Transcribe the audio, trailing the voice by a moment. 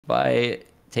by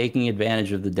taking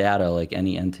advantage of the data like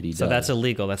any entity does. So that's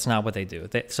illegal. That's not what they do.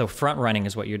 So front running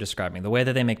is what you're describing. The way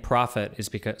that they make profit is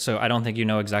because, so I don't think you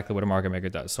know exactly what a market maker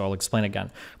does. So I'll explain again.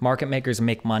 Market makers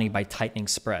make money by tightening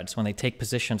spreads. When they take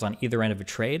positions on either end of a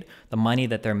trade, the money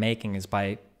that they're making is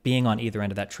by being on either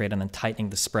end of that trade and then tightening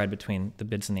the spread between the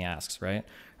bids and the asks, right?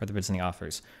 Or the bids and the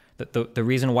offers. The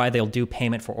reason why they'll do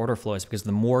payment for order flow is because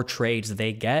the more trades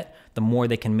they get, the more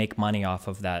they can make money off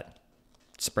of that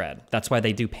spread. That's why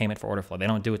they do payment for order flow. They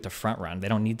don't do it to front run. They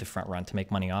don't need to front run to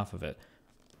make money off of it.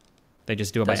 They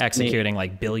just do it by executing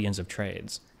like billions of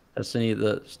trades. Destiny,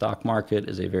 the stock market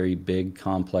is a very big,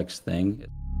 complex thing.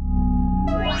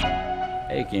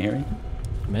 Hey, can you hear me?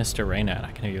 Mr. Reynad,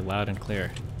 I can hear you loud and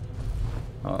clear.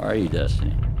 How are you,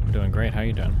 Destiny? I'm doing great. How are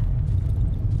you doing?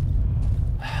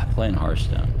 Playing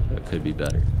Hearthstone, so it could be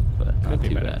better, but not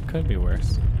too bad. Could be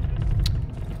worse.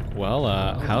 Well,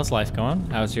 how's life going?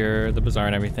 How's the bazaar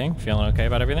and everything? Feeling okay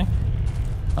about everything?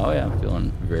 Oh yeah, I'm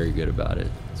feeling very good about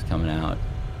it. It's coming out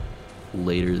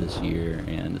later this year,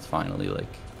 and it's finally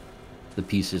like the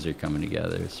pieces are coming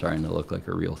together. It's starting to look like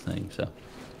a real thing. So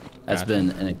that's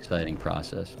been an exciting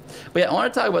process. But yeah, I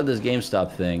want to talk about this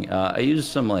GameStop thing. I used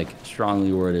some like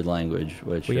strongly worded language,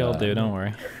 which we all do. Don't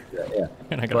worry. Yeah.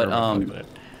 You're not gonna but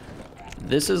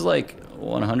this is like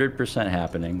 100%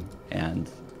 happening, and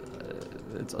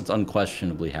it's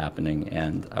unquestionably happening.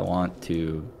 And I want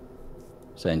to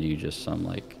send you just some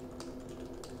like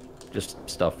just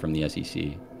stuff from the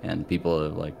SEC, and people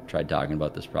have like tried talking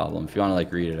about this problem. If you want to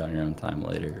like read it on your own time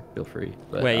later, feel free.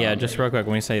 But, wait, yeah, just real quick,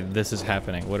 when we say this is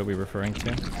happening, what are we referring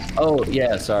to? Oh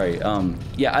yeah, sorry.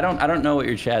 Yeah, I don't know what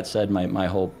your chat said my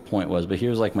whole point was, but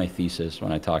here's like my thesis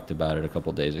when I talked about it a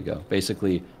couple days ago.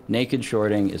 Basically, naked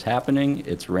shorting is happening,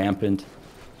 it's rampant,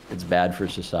 it's bad for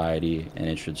society, and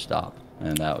it should stop.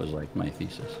 And that was like my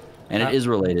thesis. And it is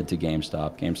related to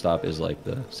GameStop. GameStop is like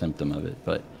the symptom of it,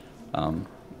 but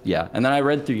yeah. And then I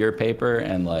read through your paper,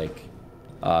 and like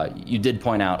you did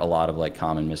point out a lot of like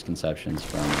common misconceptions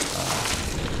from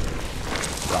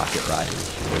rocket riders,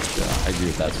 which I agree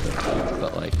with that stuff too.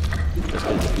 But like, just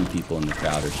because a few people in the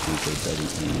crowd are stupid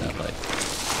doesn't mean that like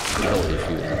the whole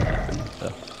issue isn't happening.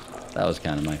 So that was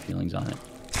kind of my feelings on it.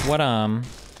 What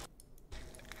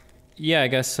yeah, I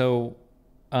guess so.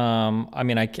 I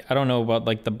mean, I don't know about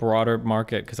like the broader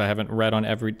market because I haven't read on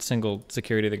every single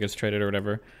security that gets traded or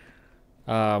whatever.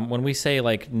 When we say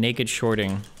like naked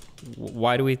shorting,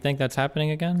 why do we think that's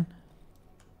happening again?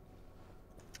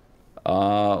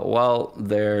 Well,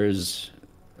 there's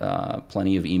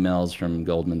plenty of emails from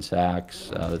Goldman Sachs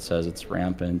that says it's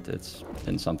rampant. It's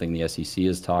been something the SEC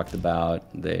has talked about.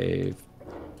 They've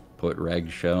put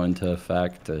Reg Show into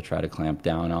effect to try to clamp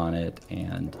down on it,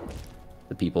 and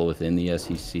the people within the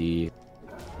SEC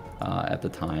at the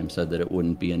time said that it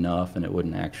wouldn't be enough and it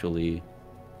wouldn't actually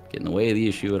get in the way of the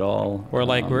issue at all. Or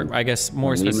like, I guess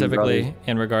more specifically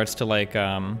in regards to like,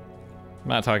 I'm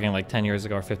not talking like 10 years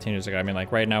ago or 15 years ago. I mean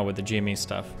like right now with the GME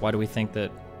stuff, why do we think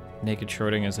that naked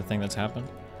shorting is a thing that's happened?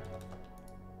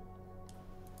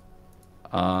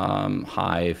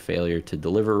 High failure to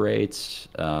deliver rates,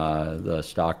 the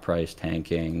stock price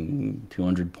tanking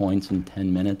 200 points in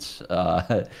 10 minutes.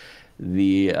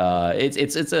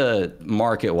 It's a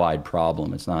market-wide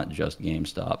problem. It's not just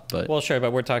GameStop, but well, sure.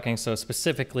 But we're talking so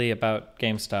specifically about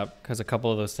GameStop because a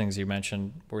couple of those things you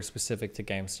mentioned were specific to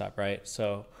GameStop, right?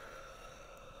 So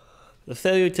the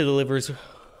failure to delivers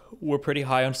were pretty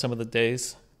high on some of the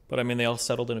days, but I mean they all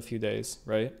settled in a few days,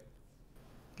 right?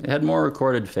 It had more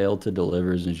recorded failed to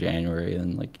delivers in January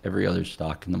than like every other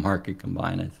stock in the market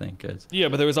combined, I think. Yeah,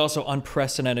 but there was also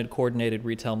unprecedented coordinated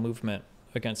retail movement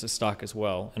against the stock as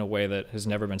well in a way that has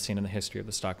never been seen in the history of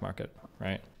the stock market,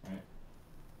 right?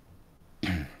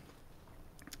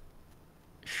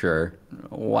 Sure.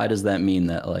 Why does that mean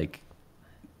that like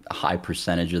a high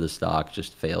percentage of the stock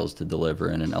just fails to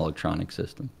deliver in an electronic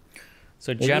system?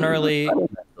 So generally,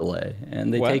 delay,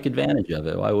 and they take advantage of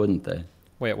it. Why wouldn't they?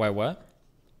 Wait, why what?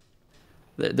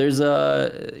 There's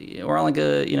we're on like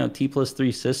a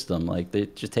T+3 system. Like they're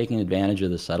just taking advantage of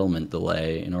the settlement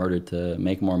delay in order to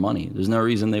make more money. There's no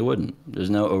reason they wouldn't. There's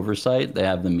no oversight. They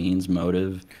have the means,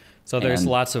 motive. So there's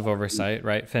lots of oversight,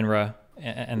 right? FINRA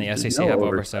and the SEC have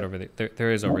oversight over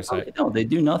there is oversight. No, they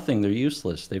do nothing. They're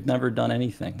useless. They've never done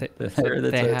anything. It's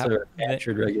a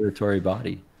captured regulatory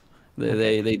body.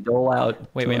 They dole out.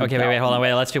 Wait, okay, hold on.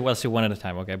 Let's do one at a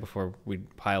time, okay? Before we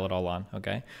pile it all on,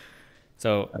 okay?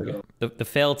 So the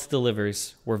failed to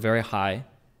delivers were very high,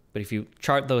 but if you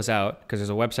chart those out, because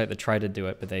there's a website that tried to do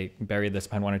it, but they buried this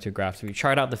behind one or two graphs. If you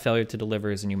chart out the failure to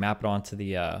delivers and you map it onto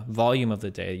the volume of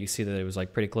the day, you see that it was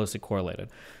like pretty closely correlated.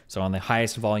 So on the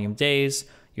highest volume days,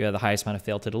 You had the highest amount of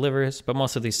failed to delivers, but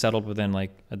most of these settled within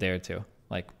like a day or two.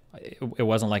 Like it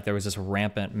wasn't like there was this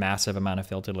rampant, massive amount of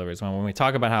failed to delivers. When we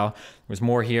talk about how there was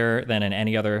more here than in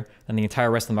any other, than the entire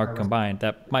rest of the market combined,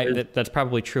 that's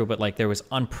probably true. But like there was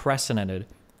unprecedented,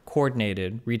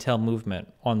 coordinated retail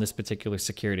movement on this particular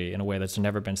security in a way that's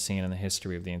never been seen in the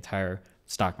history of the entire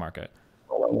stock market.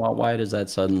 Why does that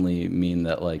suddenly mean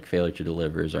that like failure to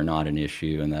delivers are not an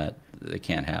issue and that it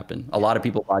can't happen? A lot of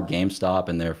people bought GameStop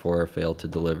and therefore failed to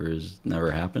delivers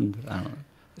never happened. I don't know.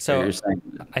 So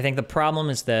I think the problem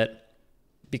is that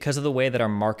because of the way that our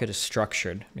market is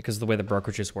structured, because of the way the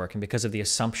brokerages work, and because of the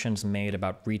assumptions made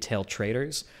about retail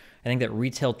traders, I think that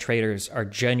retail traders are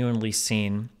genuinely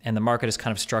seen, and the market is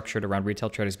kind of structured around retail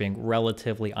traders being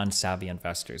relatively unsavvy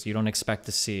investors. You don't expect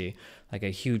to see like a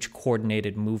huge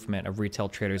coordinated movement of retail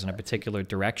traders in a particular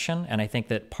direction. And I think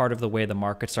that part of the way the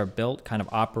markets are built kind of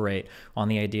operate on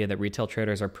the idea that retail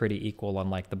traders are pretty equal on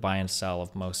like the buy and sell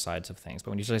of most sides of things.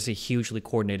 But when you start to see hugely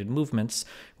coordinated movements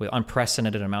with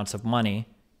unprecedented amounts of money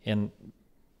in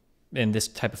this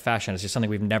type of fashion, it's just something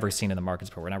we've never seen in the markets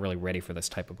before. We're not really ready for this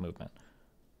type of movement.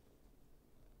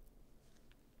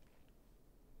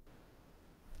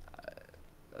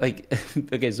 Like,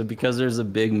 okay, so because there's a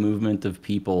big movement of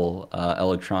people,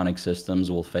 electronic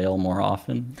systems will fail more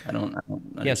often. I don't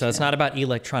Yeah, so it's not about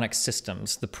electronic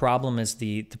systems. The problem is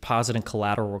the deposit and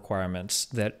collateral requirements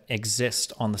that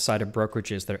exist on the side of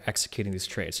brokerages that are executing these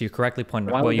trades. So you correctly pointed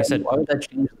out, why would that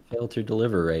change the fail to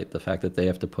deliver rate? The fact that they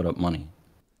have to put up money.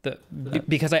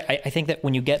 Because I think that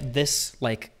when you get this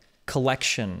like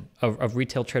collection of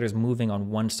retail traders moving on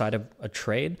one side of a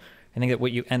trade, I think that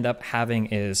what you end up having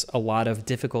is a lot of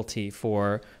difficulty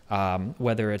for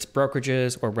whether it's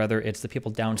brokerages or whether it's the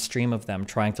people downstream of them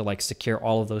trying to like secure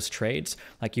all of those trades.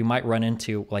 Like you might run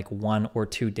into like 1 or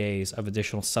 2 days of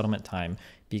additional settlement time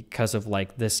because of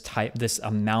like this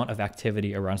amount of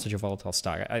activity around such a volatile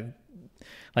stock.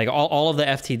 Like all of the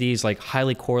FTDs like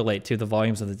highly correlate to the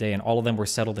volumes of the day, and all of them were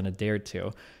settled in a day or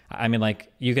two. I mean,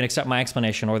 like you can accept my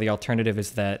explanation, or the alternative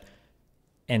is that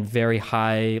in very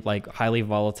highly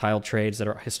volatile trades that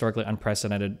are historically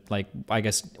unprecedented, like I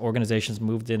guess organizations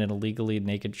moved in and illegally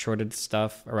naked shorted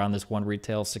stuff around this one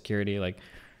retail security. Like,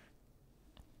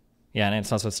 yeah, and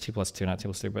it's also it's T+2, not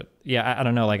T+3, but yeah, I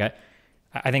don't know. Like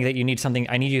I think that you need something.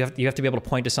 You have to be able to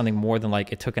point to something more than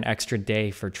like it took an extra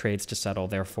day for trades to settle,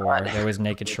 therefore there was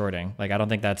naked shorting. Like I don't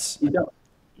think that's.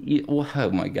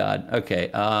 Oh my God.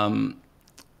 Okay.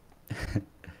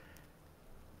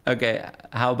 Okay,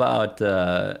 how about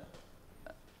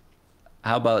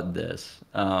this?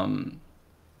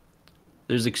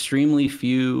 There's extremely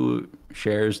few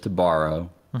shares to borrow,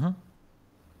 and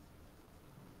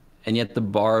yet the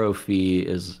borrow fee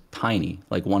is tiny,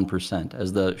 like 1%.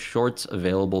 As the shorts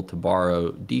available to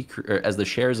borrow as the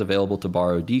shares available to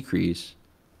borrow decrease,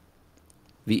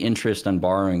 the interest on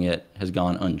borrowing it has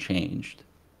gone unchanged.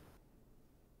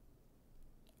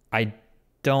 I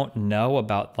don't know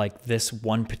about like this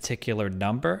one particular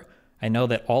number. I know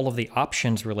that all of the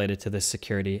options related to this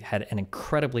security had an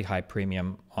incredibly high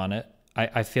premium on it.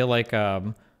 I feel like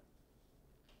I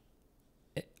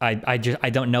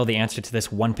don't know the answer to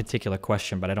this one particular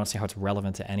question, but I don't see how it's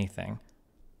relevant to anything.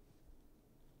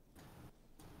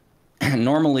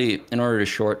 Normally, in order to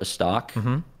short a stock,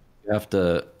 you have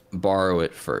to borrow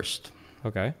it first.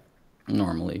 Okay.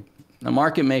 Normally. Now,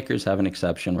 market makers have an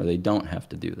exception where they don't have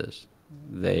to do this.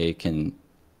 They can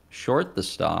short the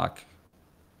stock.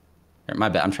 My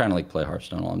bad. I'm trying to like play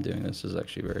Hearthstone while I'm doing this. This is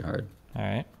actually very hard. All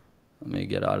right. Let me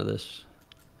get out of this.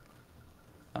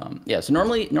 Yeah. So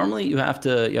normally you have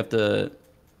to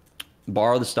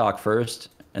borrow the stock first,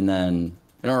 and then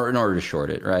in order to short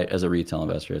it, right? As a retail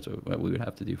investor, that's what we would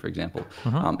have to do. For example,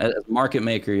 as a market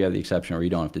maker, you have the exception where you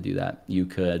don't have to do that. You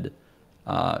could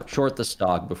short the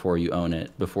stock before you own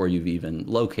it, before you've even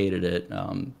located it,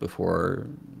 before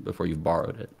you've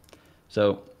borrowed it.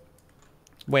 So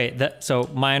wait, so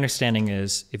my understanding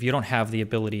is if you don't have the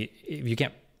ability, if you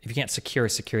can't secure a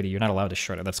security, you're not allowed to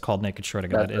short it. That's called naked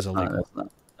shorting. That is illegal.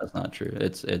 That's not true.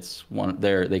 It's one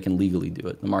they can legally do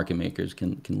it. The market makers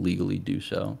can legally do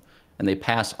so, and they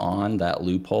pass on that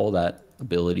loophole, that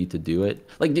ability to do it.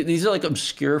 Like these are like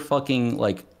obscure fucking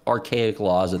like archaic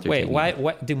laws that they're taking. Why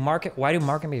do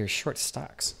market makers short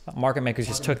stocks? Market makers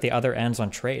just took the other ends on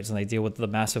trades, and they deal with the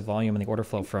massive volume and the order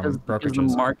flow from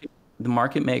brokerages. The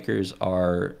market makers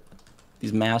are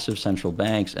these massive central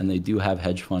banks, and they do have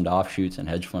hedge fund offshoots and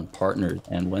hedge fund partners.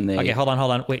 And when they okay, hold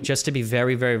on, wait, just to be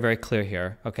very, very, very clear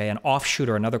here, okay, an offshoot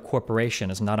or another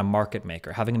corporation is not a market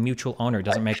maker. Having a mutual owner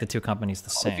doesn't make the two companies the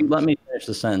same. If you let me finish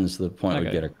the sentence, the point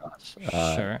would get across.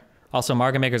 Sure. Also,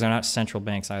 market makers are not central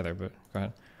banks either. But go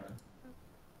ahead.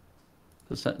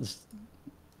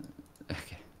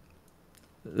 Okay.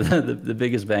 The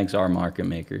biggest banks are market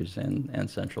makers and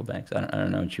central banks. I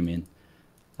don't know what you mean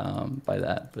by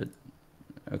that, but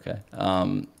okay.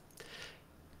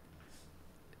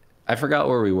 I forgot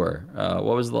where we were.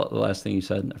 What was the last thing you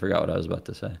said? I forgot what I was about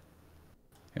to say.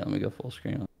 Here, let me go full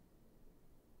screen.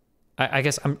 I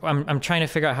guess I'm trying to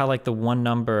figure out how like the one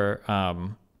number.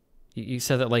 You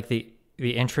said that like the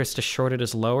interest to short it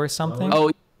is low or something. Oh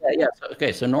yeah. So,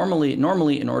 okay. So normally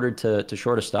in order to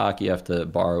short a stock, you have to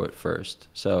borrow it first.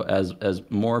 So as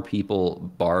more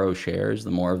people borrow shares,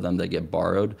 the more of them that get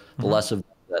borrowed, the less of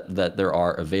that there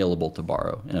are available to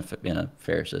borrow in a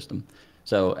fair system.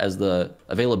 So as the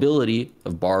availability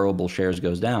of borrowable shares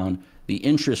goes down, the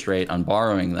interest rate on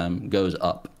borrowing them goes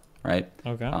up, right?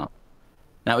 Okay.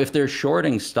 Now, if they're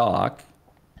shorting stock,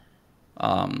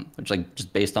 which like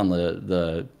just based on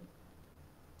the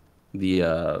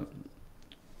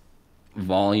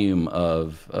volume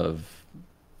of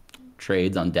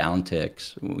trades on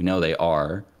downticks, we know they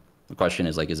are. The question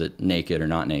is like, is it naked or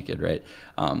not naked, right?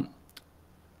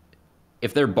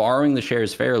 If they're borrowing the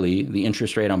shares fairly, the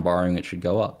interest rate on borrowing it should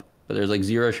go up. But there's like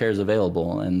 0 shares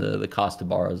available, and the cost to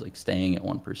borrow is like staying at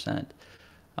 1%.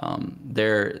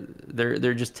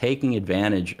 They're just taking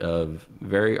advantage of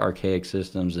very archaic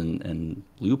systems and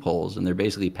loopholes, and they're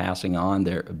basically passing on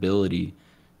their ability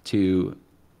to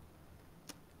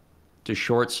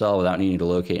short sell without needing to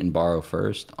locate and borrow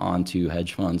first onto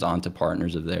hedge funds, onto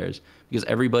partners of theirs, because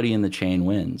everybody in the chain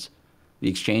wins. The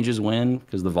exchanges win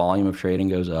because the volume of trading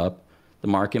goes up. The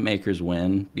market makers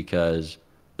win because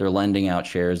they're lending out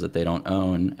shares that they don't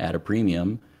own at a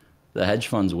premium. The hedge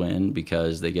funds win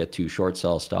because they get to short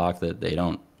sell stock that they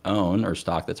don't own or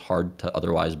stock that's hard to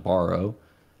otherwise borrow.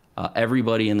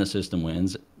 Everybody in the system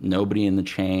wins. Nobody in the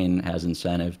chain has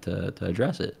incentive to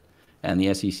address it. And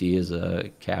the SEC is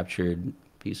a captured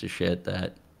piece of shit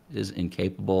that is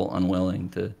incapable, unwilling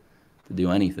to do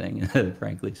anything,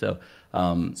 frankly. So,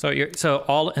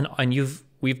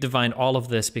 we've defined all of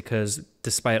this because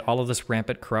despite all of this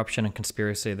rampant corruption and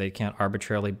conspiracy, they can't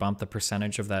arbitrarily bump the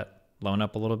percentage of that loan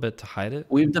up a little bit to hide it?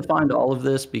 We've defined all of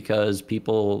this because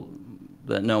people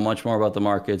that know much more about the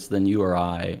markets than you or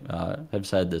I have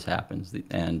said this happens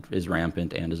and is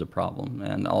rampant and is a problem.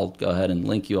 And I'll go ahead and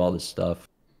link you all this stuff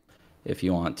if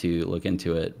you want to look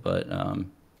into it. But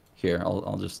here,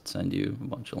 I'll just send you a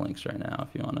bunch of links right now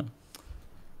if you want to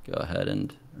go ahead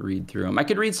and read through them. I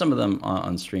could read some of them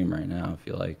on stream right now if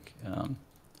you like,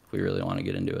 if we really want to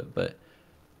get into it. But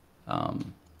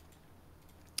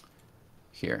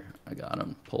here, I got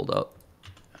them pulled up.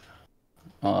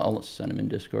 I'll send them in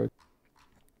Discord.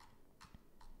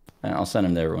 And I'll send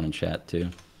them to everyone in chat too.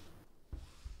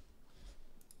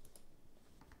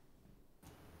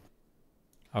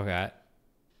 Okay,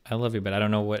 I love you, but I don't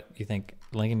know what you think.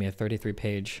 Linking me a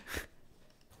 33-page.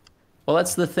 Well,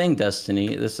 that's the thing,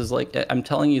 Destiny. This is like, I'm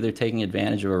telling you, they're taking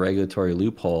advantage of a regulatory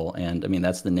loophole, and I mean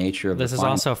that's the nature of. This is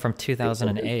also from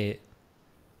 2008.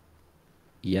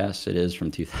 Yes, it is from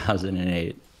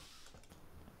 2008.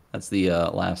 That's the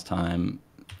last time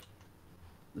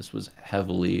this was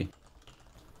heavily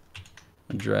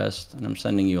addressed, and I'm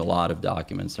sending you a lot of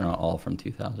documents. They're not all from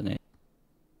 2008.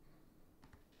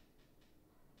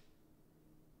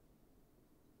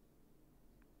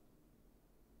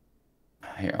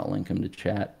 Here, I'll link them to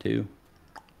chat too.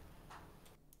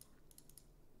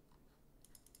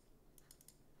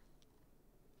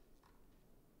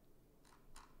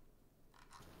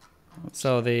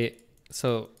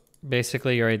 So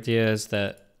basically your idea is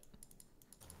that.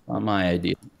 Not my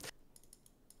idea.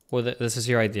 Well, this is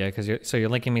your idea because you're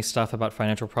linking me stuff about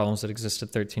financial problems that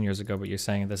existed 13 years ago, but you're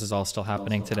saying this is all still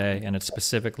happening today, and it's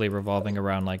specifically revolving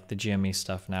around like the GME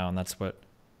stuff now, and that's what.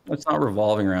 It's not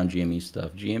revolving around GME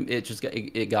stuff. It just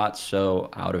got so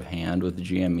out of hand with the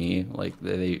GME. Like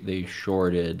they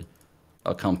shorted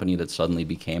a company that suddenly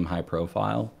became high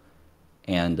profile,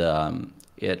 and well,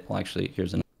 actually,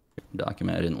 here's a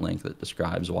document I didn't link that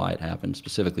describes why it happened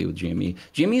specifically with GME.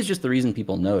 GME is just the reason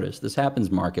people notice. This happens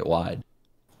market wide.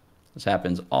 This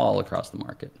happens all across the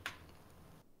market.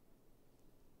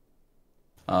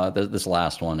 This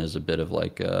last one is a bit of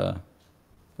like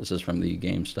this is from the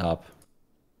GameStop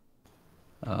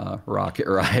Rocket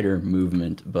Rider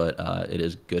movement, but it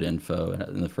is good info.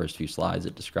 In the first few slides,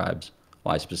 it describes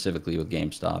why specifically with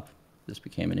GameStop this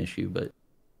became an issue. But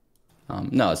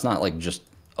no, it's not like just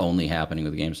only happening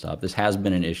with GameStop. This has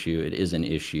been an issue. It is an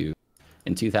issue.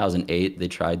 In 2008, they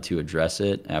tried to address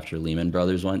it after Lehman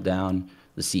Brothers went down.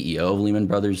 The CEO of Lehman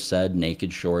Brothers said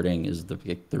naked shorting is the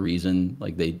reason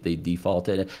like they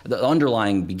defaulted. The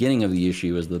underlying beginning of the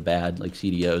issue is the bad like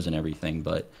CDOs and everything,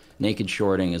 but naked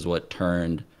shorting is what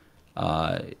turned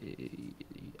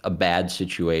a bad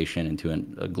situation into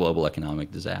a global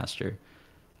economic disaster.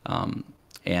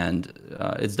 And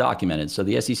it's documented. So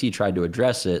the SEC tried to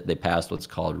address it. They passed what's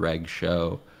called Reg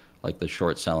Show, like the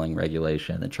short selling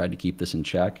regulation, that tried to keep this in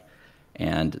check.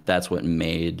 And that's what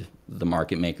made the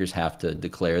market makers have to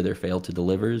declare their failed to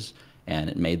delivers, and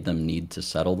it made them need to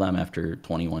settle them after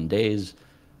 21 days.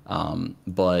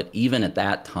 But even at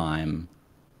that time,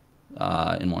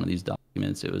 in one of these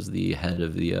documents, it was the head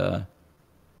of the,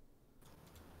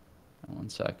 one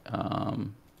sec, I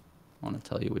want to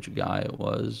tell you which guy it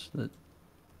was that,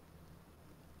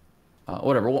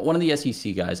 whatever, one of the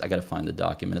SEC guys, I got to find the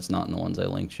document. It's not in the ones I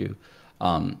linked you.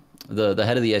 The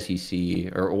head of the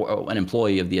SEC, or an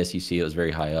employee of the SEC that was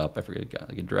very high up, I forget,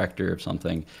 like a director or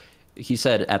something, he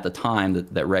said at the time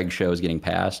that Reg Show was getting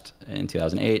passed in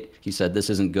 2008, he said, this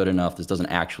isn't good enough. This doesn't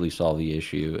actually solve the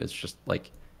issue. It's just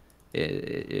like,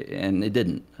 and it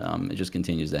didn't. It just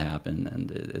continues to happen,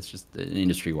 and it's just an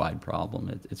industry-wide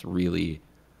problem. It's really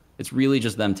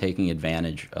just them taking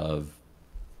advantage of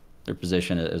their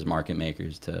position as market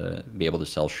makers to be able to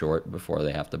sell short before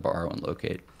they have to borrow and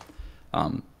locate.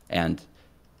 And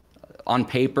on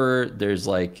paper, there's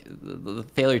like the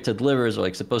failure to deliver is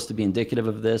like supposed to be indicative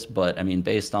of this, but I mean,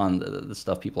 based on the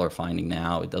stuff people are finding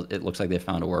now, it looks like they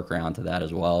found a workaround to that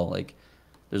as well. Like,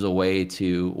 there's a way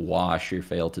to wash your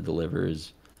fail to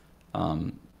delivers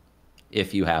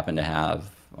if you happen to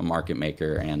have a market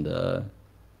maker and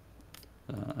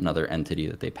another entity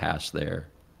that they pass their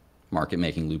market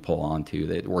making loophole onto.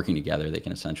 They're working together. They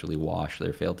can essentially wash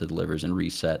their fail to delivers and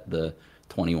reset the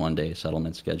 21-day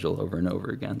settlement schedule over and over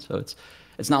again. So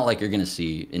it's not like you're going to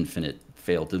see infinite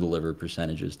fail to deliver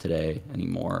percentages today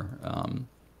anymore.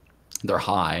 They're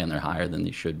high, and they're higher than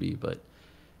they should be, but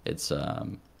it's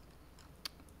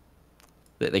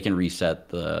they can reset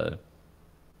the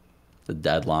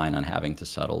deadline on having to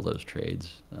settle those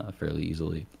trades fairly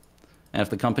easily. And if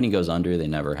the company goes under, they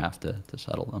never have to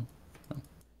settle them.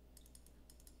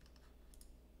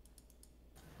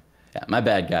 Yeah, my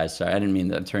bad, guys. Sorry, I didn't mean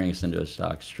that. I'm turning this into a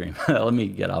stock stream. Let me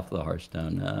get off the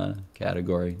Hearthstone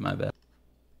category. My bad.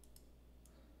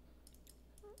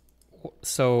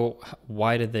 So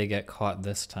why did they get caught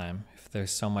this time if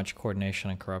there's so much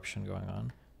coordination and corruption going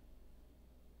on?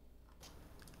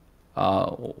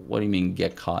 What do you mean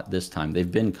get caught this time? They've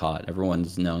been caught.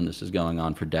 Everyone's known this is going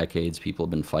on for decades. People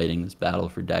have been fighting this battle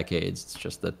for decades. It's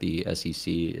just that the SEC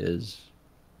is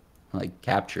like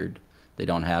captured. They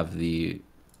don't have the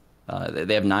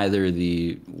they have neither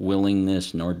the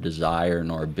willingness nor desire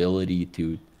nor ability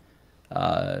to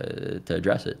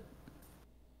address it.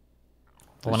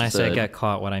 When I say get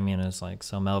caught, what I mean is like,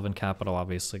 so Melvin Capital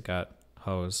obviously got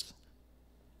hosed.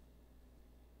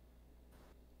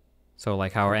 So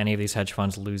like, how are any of these hedge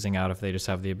funds losing out if they just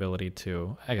have the ability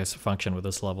to, I guess, function with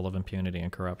this level of impunity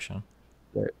and corruption?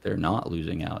 They're not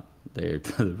losing out. They're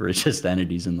the richest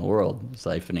entities in the world,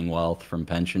 siphoning wealth from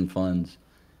pension funds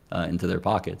into their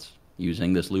pockets,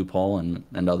 using this loophole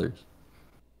and others.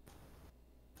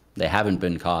 They haven't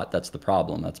been caught. That's the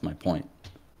problem. That's my point.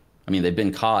 I mean, they've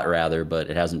been caught, rather, but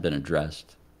it hasn't been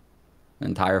addressed. The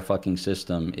entire fucking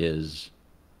system is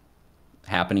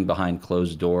happening behind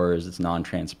closed doors. It's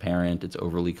non-transparent. It's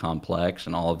overly complex.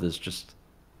 And all of this just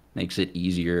makes it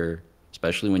easier,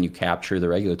 especially when you capture the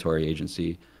regulatory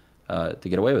agency, to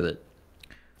get away with it.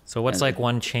 So what's like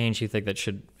one change you think that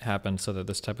should happen so that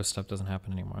this type of stuff doesn't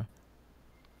happen anymore?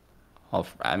 Well,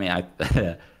 I mean,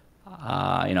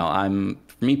 you know,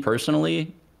 for me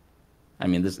personally, I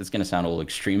mean, it's going to sound a little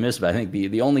extremist, but I think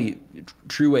the only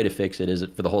true way to fix it is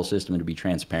for the whole system to be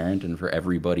transparent and for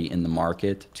everybody in the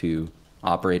market to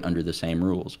operate under the same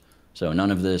rules. So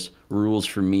none of this rules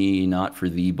for me, not for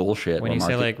thee bullshit. When you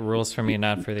say like rules for me,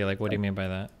 not for thee, like what do you mean by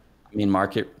that? I mean,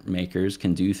 market makers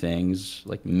can do things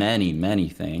like many, many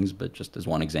things, but just as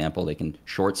one example, they can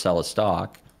short sell a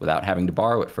stock without having to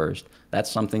borrow it first.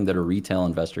 That's something that a retail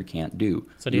investor can't do.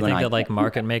 So do you think that like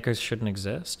market makers shouldn't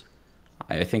exist?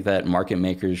 I think that market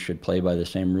makers should play by the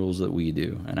same rules that we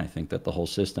do, and I think that the whole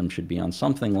system should be on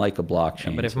something like a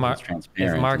blockchain. Yeah, but if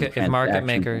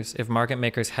market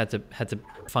makers had to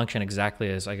function exactly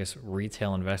as, I guess,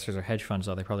 retail investors or hedge funds,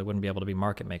 though, they probably wouldn't be able to be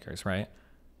market makers, right?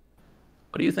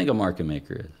 What do you think a market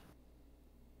maker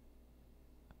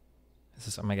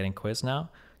is? Am I getting quizzed now?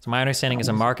 So my understanding is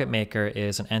a market maker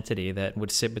is an entity that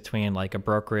would sit between like a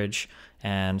brokerage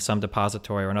and some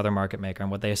depository or another market maker.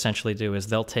 And what they essentially do is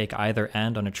they'll take either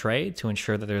end on a trade to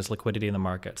ensure that there's liquidity in the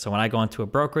market. So when I go into a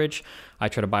brokerage, I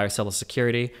try to buy or sell a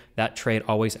security, that trade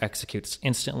always executes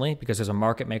instantly because there's a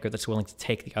market maker that's willing to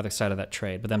take the other side of that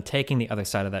trade. But them taking the other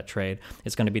side of that trade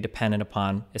is going to be dependent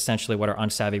upon essentially what are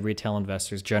unsavvy retail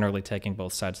investors generally taking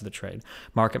both sides of the trade.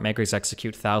 Market makers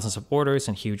execute thousands of orders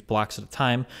in huge blocks at a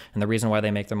time. And the reason why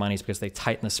they make their money is because they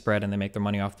tighten the spread and they make their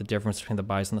money off the difference between the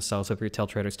buys and the sells with retail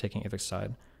traders taking either side.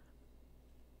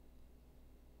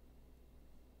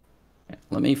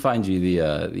 Let me find you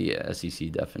the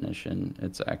SEC definition.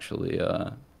 It's actually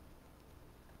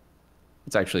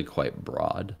quite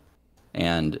broad,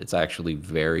 and it's actually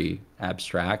very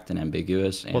abstract and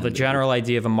ambiguous. Well, the general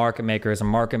idea of a market maker is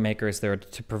there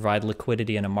to provide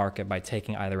liquidity in a market by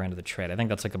taking either end of the trade. I think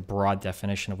that's like a broad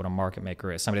definition of what a market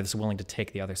maker is. Somebody that's willing to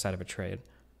take the other side of a trade.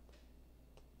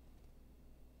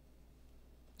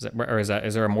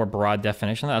 Is there a more broad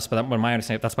definition? That's what my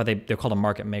understanding. That's why they're called a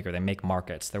market maker. They make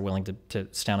markets. They're willing to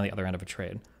stand on the other end of a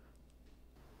trade.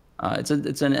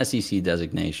 It's an SEC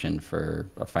designation for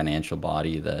a financial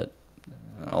body that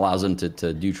allows them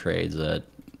to do trades that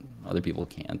other people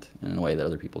can't in a way that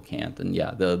other people can't. And yeah,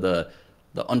 the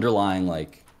underlying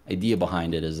like idea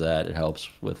behind it is that it helps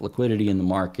with liquidity in the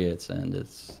markets, and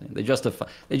they justify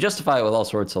it with all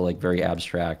sorts of like very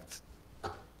abstract,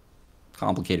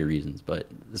 complicated reasons. But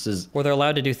this is where they're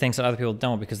allowed to do things that other people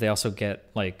don't because they also get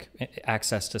like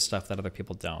access to stuff that other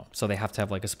people don't. So they have to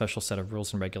have like a special set of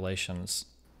rules and regulations.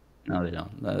 No, they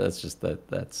don't. That's just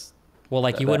that's. Well,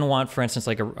 like you wouldn't want, for instance,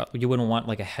 you wouldn't want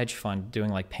like a hedge fund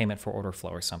doing like payment for order flow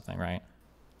or something, right?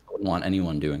 I wouldn't want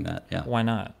anyone doing that. Yeah. Why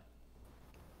not?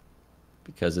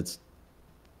 Because it's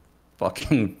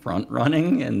fucking front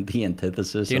running and the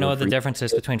antithesis. Do you know what the difference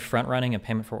is between front running and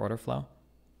payment for order flow?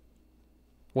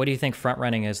 What do you think front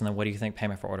running is, and then what do you think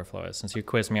payment for order flow is? Since you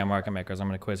quizzed me on market makers, I'm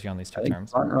going to quiz you on these two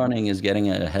terms. Front running is getting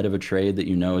ahead of a trade that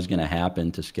you know is going to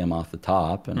happen to skim off the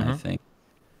top, and I think.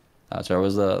 So what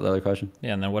was the other question?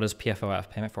 Yeah, and then what is PFOF,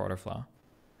 payment for order flow?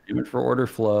 Payment for order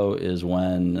flow is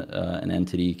when an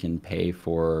entity can pay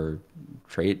for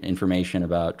trade information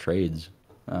about trades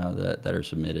that are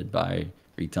submitted by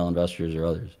retail investors or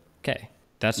others. Okay,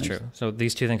 that's true. So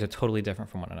these two things are totally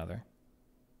different from one another,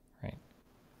 right?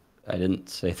 I didn't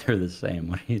say they're the same.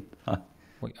 What are you talking?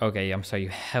 Okay, I'm sorry. You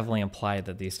heavily implied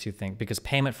that these two things, because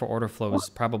payment for order flow is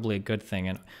probably a good thing,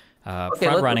 and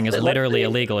front running is literally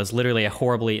illegal. Is literally a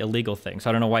horribly illegal thing. So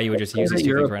I don't know why you would just use these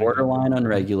two things. You're a borderline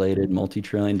unregulated,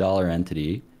 multi-trillion-dollar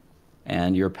entity,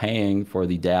 and you're paying for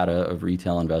the data of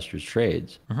retail investors'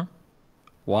 trades.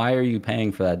 Why are you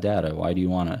paying for that data? Why do you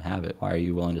want to have it? Why are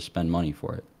you willing to spend money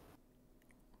for it?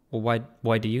 Well,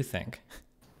 why do you think?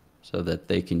 So that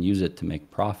they can use it to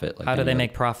make profit. Like how do they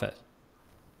make profit?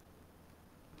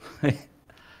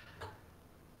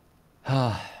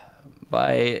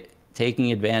 By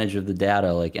taking advantage of the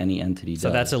data like any entity does.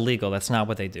 So that's illegal. That's not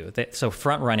what they do. So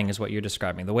front running is what you're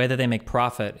describing. The way that they make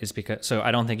profit is because, so I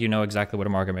don't think you know exactly what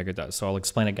a market maker does. So I'll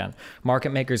explain again.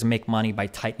 Market makers make money by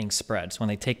tightening spreads. When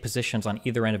they take positions on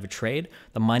either end of a trade,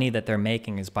 the money that they're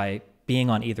making is by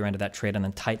being on either end of that trade and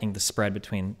then tightening the spread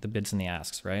between the bids and the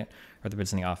asks, right? Or the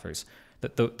bids and the offers.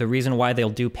 The reason why they'll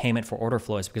do payment for order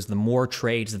flow is because the more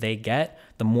trades they get,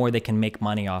 the more they can make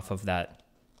money off of that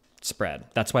spread.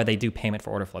 That's why they do payment for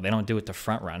order flow. They don't do it to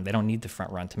front run. They don't need to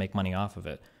front run to make money off of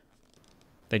it.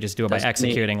 They just do it by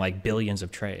executing like billions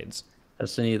of trades.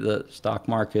 Destiny, the stock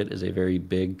market is a very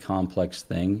big, complex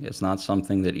thing. It's not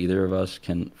something that either of us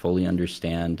can fully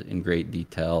understand in great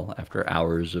detail after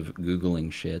hours of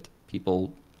Googling shit.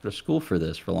 People go to school for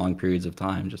this for long periods of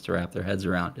time just to wrap their heads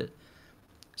around it.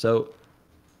 So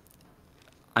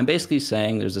I'm basically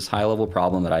saying there's this high-level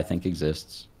problem that I think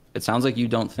exists. It sounds like you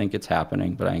don't think it's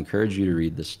happening, but I encourage you to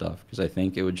read this stuff because I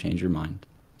think it would change your mind.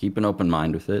 Keep an open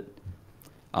mind with it.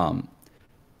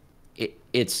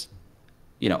 It's,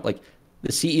 you know, like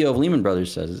the CEO of Lehman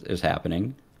Brothers says is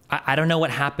happening. I don't know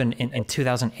what happened in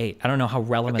 2008. I don't know how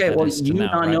relevant that is to now. You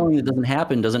not knowing it doesn't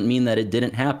happen doesn't mean that it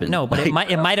didn't happen. No, but it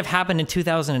might have happened in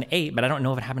 2008, but I don't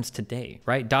know if it happens today,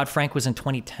 right? Dodd-Frank was in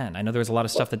 2010. I know there was a lot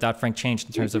of stuff that Dodd-Frank changed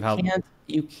in terms of how...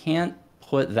 You can't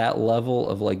put that level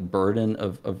of like burden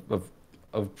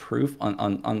of proof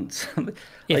on something.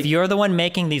 If you're the one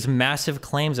making these massive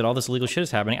claims that all this illegal shit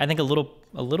is happening, I think a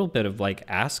little bit of like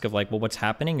ask of like, well, what's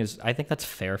happening is, I think that's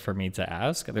fair for me to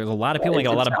ask. There's a lot of people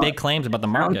making a lot of big claims about the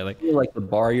market. Like the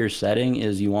bar you're setting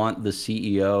is you want the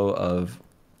CEO of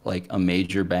like a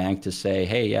major bank to say,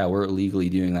 hey, yeah, we're illegally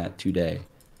doing that today.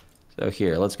 So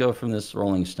here, let's go from this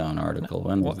Rolling Stone article.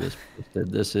 When was this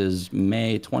posted? This is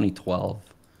May 2012.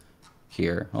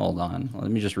 here. Hold on.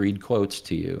 Let me just read quotes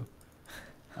to you.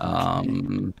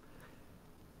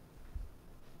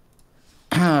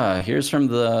 Here's from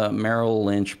the Merrill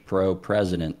Lynch Pro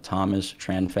president, Thomas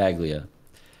Tranfaglia.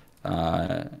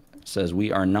 Says,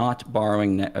 we are not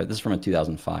borrowing, this is from a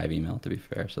 2005 email, to be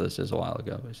fair, so this is a while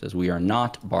ago. It says, we are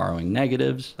not borrowing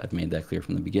negatives. I've made that clear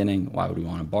from the beginning. Why would we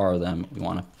want to borrow them? We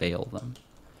want to fail them.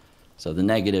 So the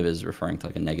negative is referring to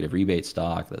like a negative rebate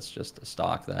stock. That's just a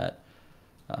stock that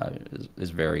is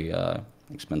very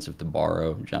expensive to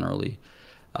borrow generally.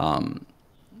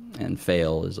 And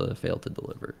fail is a fail to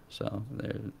deliver. So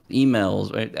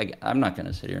emails, I'm not going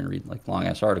to sit here and read like long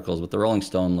ass articles, but the Rolling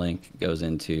Stone link goes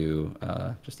into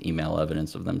just email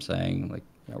evidence of them saying like,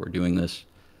 yeah, we're doing this.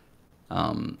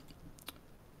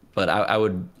 But I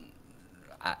would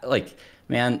like,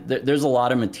 man, there's a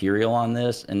lot of material on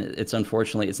this, and it's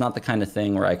unfortunately, it's not the kind of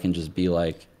thing where I can just be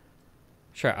like,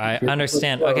 sure, I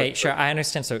understand. Okay, sure, I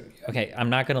understand. So, okay, I'm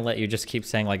not going to let you just keep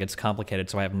saying like it's complicated,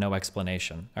 so I have no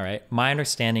explanation, all right? My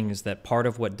understanding is that part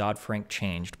of what Dodd-Frank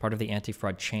changed, part of the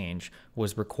anti-fraud change,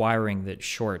 was requiring that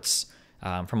shorts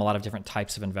from a lot of different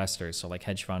types of investors, so like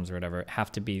hedge funds or whatever,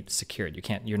 have to be secured.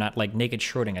 You're not like naked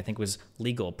shorting, I think was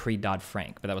legal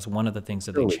pre-Dodd-Frank, but that was one of the things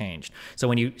that they changed. So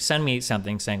when you send me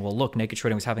something saying, well, look, naked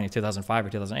shorting was happening in 2005 or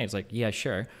 2008, it's like, yeah,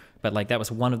 sure. But like that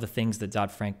was one of the things that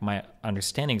Dodd-Frank, my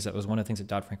understanding is that was one of the things that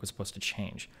Dodd-Frank was supposed to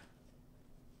change.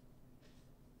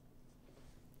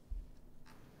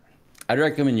 I'd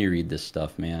recommend you read this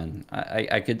stuff, man.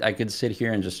 I could sit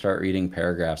here and just start reading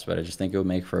paragraphs, but I just think it would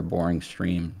make for a boring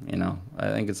stream. You know,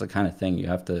 I think it's the kind of thing you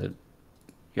have to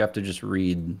just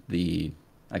read the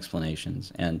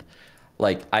explanations. And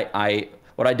like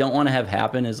what I don't want to have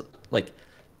happen is like,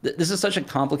 this is such a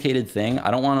complicated thing.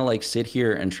 I don't want to like sit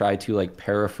here and try to like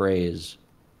paraphrase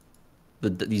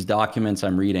these documents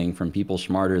I'm reading from people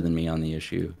smarter than me on the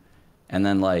issue, and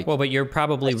then like, well, but you're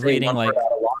probably reading like.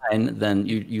 And then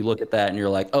you look at that and you're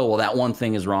like, oh, well, that one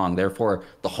thing is wrong, therefore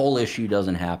the whole issue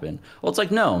doesn't happen. Well, it's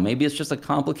like, no, maybe it's just a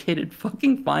complicated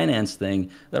fucking finance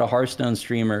thing that a Hearthstone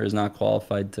streamer is not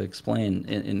qualified to explain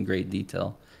in great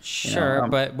detail. Sure, you know?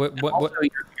 But what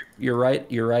you're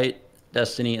right,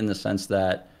 Destiny, in the sense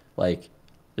that like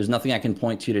there's nothing I can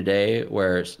point to today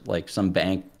where like some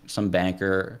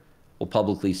banker will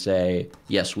publicly say,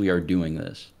 yes, we are doing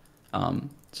this.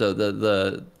 So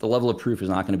the level of proof is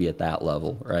not going to be at that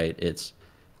level, right? It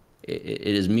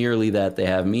is merely that they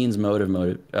have means,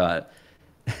 motive.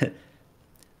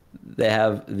 They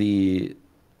have the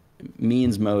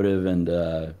means, motive,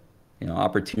 and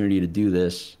opportunity to do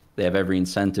this. They have every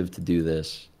incentive to do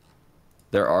this.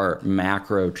 There are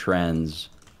macro trends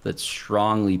that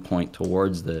strongly point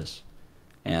towards this,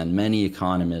 and many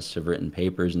economists have written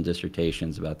papers and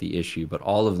dissertations about the issue, but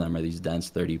all of them are these dense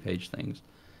 30-page things.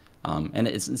 And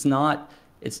it's not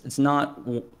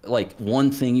like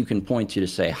one thing you can point to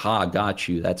say, ha, got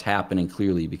you. That's happening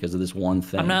clearly because of this one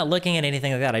thing. I'm not looking at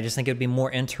anything like that. I just think it'd be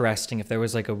more interesting if there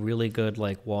was like a really good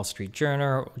like Wall Street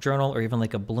Journal or even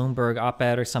like a Bloomberg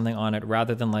op-ed or something on it,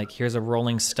 rather than like, here's a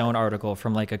Rolling Stone article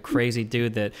from like a crazy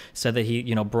dude that said that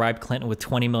he, bribed Clinton with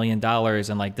 $20 million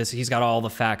and like this, he's got all the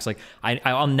facts. Like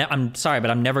I'm sorry, but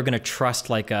I'm never going to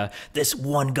trust like this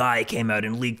one guy came out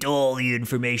and leaked all the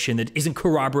information that isn't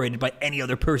corroborated by any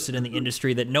other person in the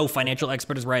industry that no financial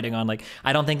expert is writing on. Like,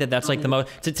 I don't think that that's like the most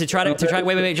to try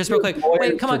wait, just real quick.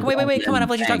 Wait, come on. I've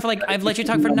let you talk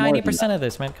for 90% of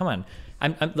this, man. Come on.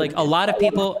 I'm like, a lot of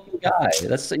people.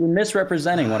 You're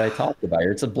misrepresenting what I talked about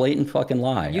here. It's a blatant fucking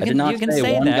lie. You can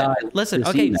say that. Listen,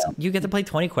 okay, you get to play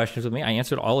 20 questions with me. I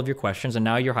answered all of your questions, and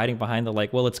now you're hiding behind the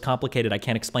like, well, it's complicated. I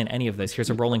can't explain any of this.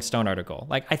 Here's a Rolling Stone article.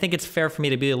 Like, I think it's fair for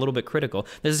me to be a little bit critical.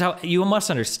 This is how you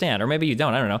must understand, or maybe you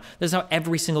don't. I don't know. This is how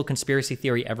every single conspiracy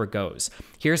theory ever goes.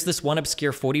 Here's this one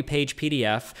obscure 40-page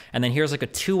PDF, and then here's like a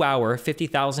 2-hour,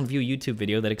 50,000 view YouTube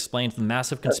video that explains the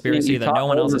massive conspiracy that no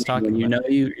one else is talking about. You know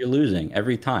you're losing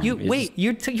every time.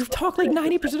 You've talked like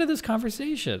 90% of this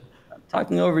conversation. I'm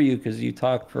talking over you because you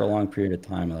talk for a long period of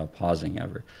time without pausing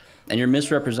ever. And you're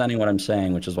misrepresenting what I'm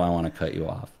saying, which is why I want to cut you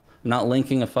off. I'm not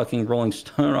linking a fucking Rolling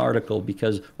Stone article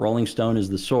because Rolling Stone is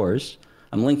the source.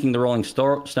 I'm linking the Rolling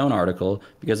Stone article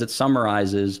because it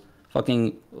summarizes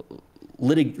fucking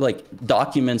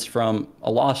documents from a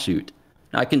lawsuit.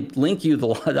 Now, I can link you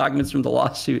the documents from the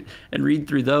lawsuit and read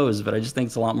through those, but I just think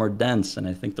it's a lot more dense. And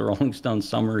I think the Rolling Stone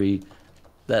summary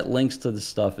that links to the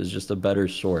stuff is just a better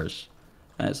source.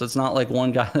 So it's not like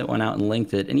one guy that went out and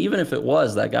linked it. And even if it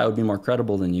was, that guy would be more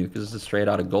credible than you because it's straight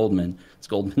out of Goldman. It's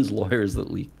Goldman's lawyers that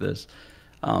leaked this.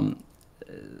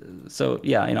 So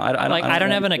yeah, I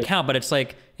don't have an account, but it's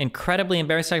like incredibly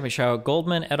embarrassing to show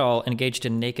Goldman et al. Engaged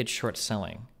in naked short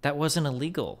selling. That wasn't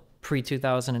illegal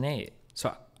pre-2008.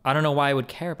 So I don't know why I would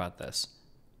care about this.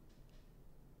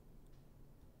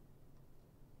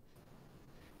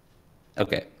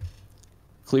 Okay.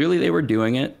 Clearly they were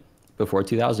doing it before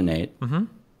 2008. Mm-hmm.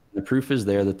 The proof is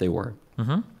there that they were.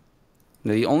 Mm-hmm.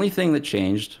 The only thing that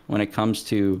changed when it comes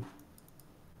to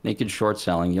naked short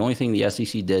selling, the only thing the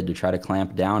SEC did to try to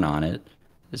clamp down on it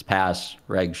is pass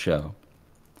Reg Show.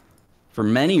 For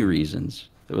many reasons,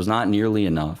 it was not nearly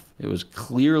enough. It was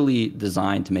clearly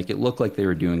designed to make it look like they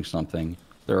were doing something.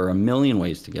 There are a million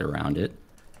ways to get around it.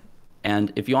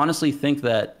 And if you honestly think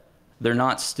that they're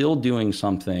not still doing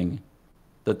something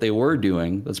that they were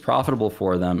doing that's profitable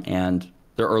for them, and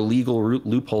there are legal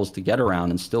loopholes to get around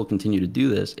and still continue to do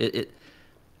this,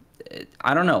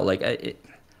 I don't know. Like,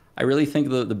 I really think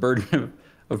the burden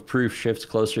of proof shifts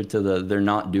closer to the they're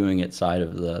not doing it side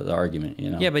of the argument, you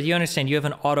know? Yeah, but you understand you have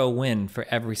an auto win for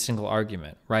every single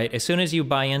argument, right? As soon as you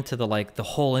buy into the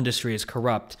whole industry is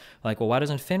corrupt, like, well, why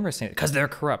doesn't FINRA say it? Because they're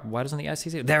corrupt. Why doesn't the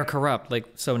SEC? They're corrupt. Like,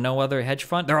 so no other hedge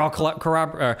fund? They're all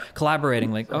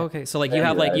collaborating. Like, oh, okay. So like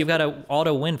you've got an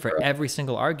auto win for every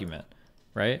single argument,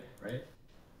 right? Right.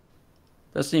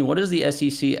 Destiny, what has the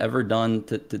SEC ever done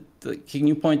to can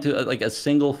you point to like a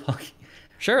single fucking...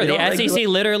 Sure, the SEC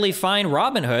literally fined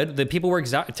Robinhood, the people were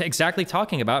exactly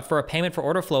talking about, for a payment for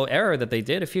order flow error that they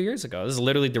did a few years ago. This is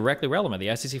literally directly relevant.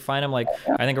 The SEC fined them, like,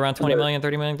 I think around $20 million,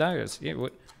 $30 million. Yeah,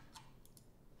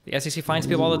 the SEC fines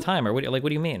people all the time. Or what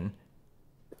do you mean?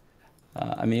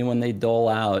 I mean, when they dole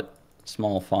out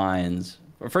small fines,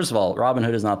 first of all,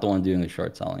 Robinhood is not the one doing the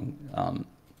short selling.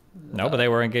 No, but they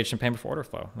were engaged in payment for order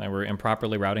flow. They were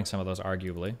improperly routing some of those,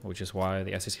 arguably, which is why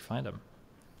the SEC fined them.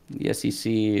 The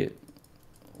SEC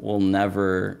will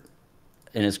never,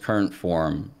 in its current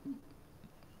form,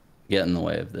 get in the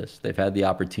way of this. They've had the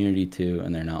opportunity to,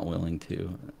 and they're not willing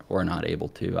to, or not able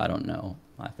to. I don't know.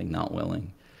 I think not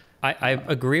willing. I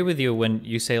agree with you when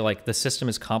you say, like, the system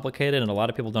is complicated and a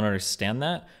lot of people don't understand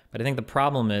that. But I think the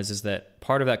problem is that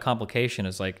part of that complication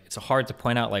is, like, it's hard to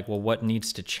point out, like, well, what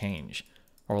needs to change?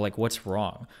 Or like, what's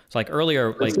wrong? So like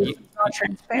earlier, like, it's not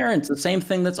transparent. It's the same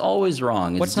thing that's always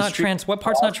wrong. What part's not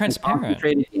transparent?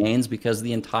 Concentrated gains because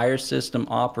the entire system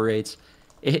operates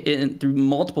through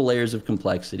multiple layers of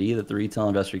complexity that the retail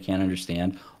investor can't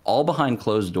understand, all behind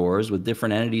closed doors, with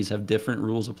different entities have different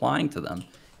rules applying to them.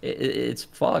 It's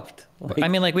fucked. Like, I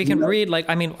mean, like, we can read like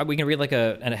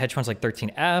a hedge funds like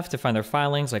 13F to find their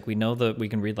filings. Like, we know that we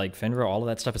can read like FINRA, all of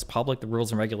that stuff is public, the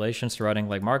rules and regulations surrounding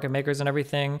like market makers and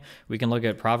everything. We can look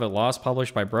at profit loss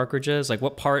published by brokerages. Like,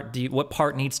 what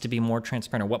part needs to be more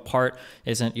transparent? Or what part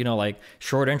isn't, like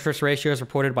short interest ratios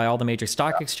reported by all the major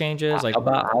stock exchanges? Like, how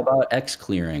about X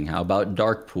clearing? How about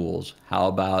dark pools? How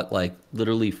about like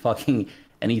literally fucking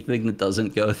anything that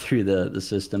doesn't go through the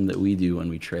system that we do when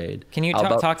we trade? Can you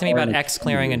talk to me about X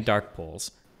clearing and dark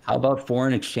pools? How about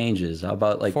foreign exchanges? How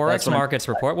about like Forex markets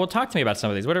report? Well, talk to me about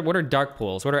some of these. What are dark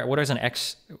pools? What is an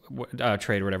X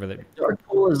trade or whatever? Dark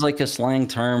pool is like a slang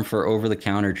term for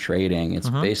over-the-counter trading. It's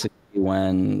basically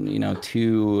when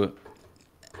two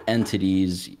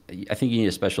entities, I think you need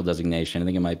a special designation. I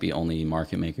think it might be only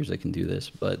market makers that can do this,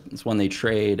 but it's when they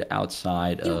trade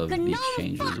outside of the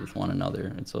exchanges with one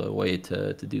another. It's a way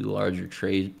to do larger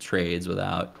trades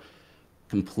without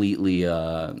completely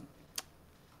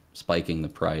spiking the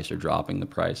price or dropping the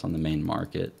price on the main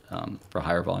market for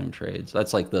higher volume trades.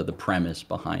 That's like the premise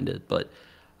behind it. But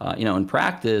in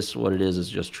practice, what it is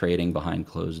just trading behind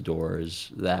closed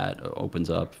doors that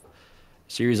opens up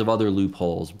series of other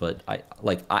loopholes. But I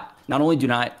not only do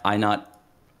I not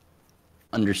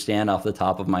understand off the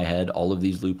top of my head all of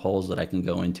these loopholes that I can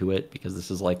go into it, because this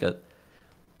is like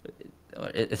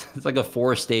it's like a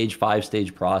 4-stage,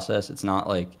 5-stage process. It's not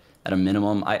like at a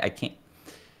minimum. I can't.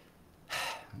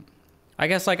 I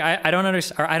guess like I don't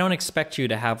understand, or I don't expect you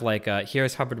to have like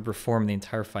here's how to reform the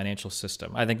entire financial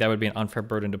system. I think that would be an unfair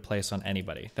burden to place on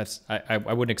anybody. I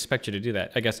wouldn't expect you to do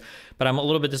that, I guess. But I'm a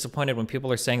little bit disappointed when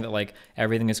people are saying that like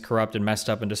everything is corrupt and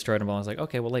messed up and destroyed. And I was like,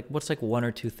 okay, well, like what's like 1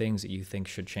 or 2 things that you think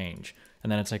should change?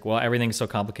 And then it's like, well, everything's so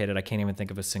complicated, I can't even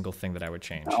think of a single thing that I would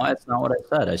change. No, that's not what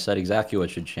I said. I said exactly what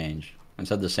should change. I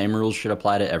said the same rules should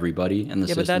apply to everybody, and the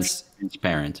system is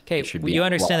transparent. Okay, you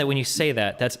understand that when you say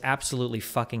that, that's absolutely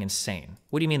fucking insane.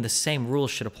 What do you mean the same rules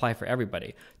should apply for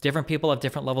everybody? Different people have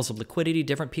different levels of liquidity,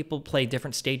 different people play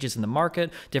different stages in the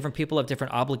market, different people have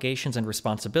different obligations and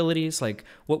responsibilities. Like,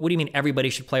 what do you mean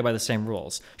everybody should play by the same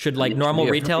rules? Should like normal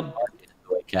retail...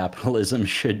 The way capitalism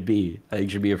should be. I think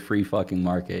it should be a free fucking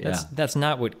market. That's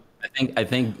not what... I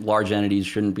think large entities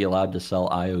shouldn't be allowed to sell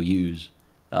IOUs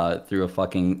through a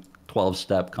fucking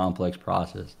 12-step complex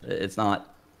process. It's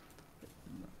not.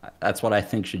 That's what I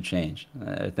think should change.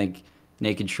 I think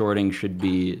naked shorting should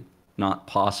be not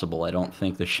possible. I don't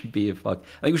think there should be I think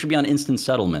we should be on instant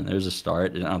settlement. There's a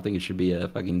start. And I don't think it should be a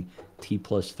fucking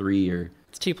T+3 or...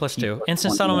 It's T+2.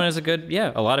 Instant settlement is a good,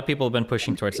 a lot of people have been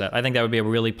pushing towards that. I think that would be a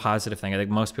really positive thing. I think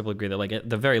most people agree that, like, at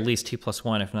the very least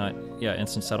T+1, if not,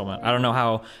 instant settlement. I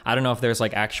don't know if there's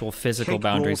like actual physical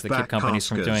boundaries that keep companies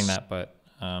from doing that, but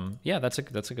that's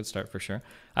a good start for sure.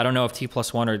 I don't know if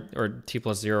T+1 or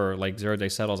T+0 or like 0-day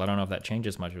settles. I don't know if that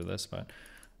changes much of this, but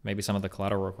maybe some of the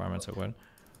collateral requirements it would.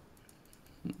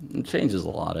 It changes a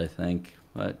lot, I think.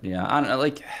 But yeah, I don't know,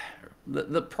 like...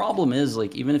 The problem is,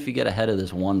 like, even if you get ahead of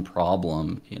this one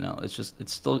problem, it's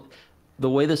still, the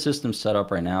way the system's set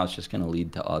up right now, it's just going to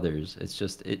lead to others. It's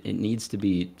just, it needs to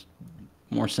be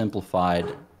more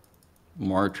simplified,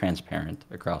 more transparent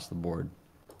across the board.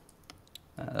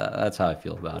 That's how I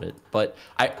feel about it. But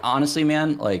I honestly,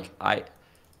 man, like, I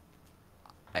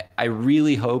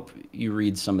really hope you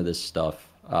read some of this stuff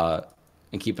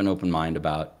and keep an open mind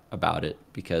about it,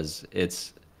 because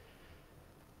it's...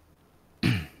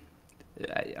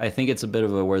 I think it's a bit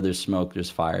of a where there's smoke, there's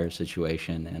fire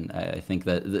situation. And I think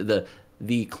that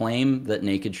the claim that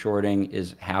naked shorting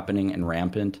is happening and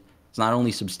rampant is not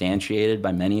only substantiated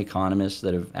by many economists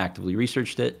that have actively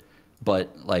researched it,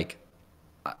 but like,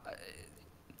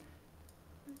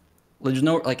 there's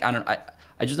no, like, I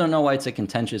just don't know why it's a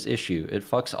contentious issue. It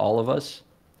fucks all of us.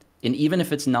 And even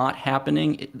if it's not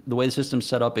happening, the way the system's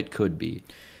set up, it could be.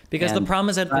 Because the problem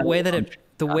is that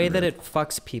the way that it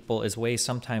fucks people is ways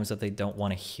sometimes that they don't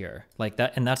want to hear, like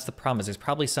that. And that's the problem, is there's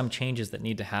probably some changes that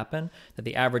need to happen that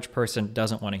the average person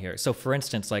doesn't want to hear. So for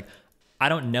instance, like, I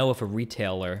don't know if a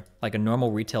retailer, like a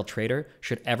normal retail trader,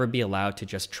 should ever be allowed to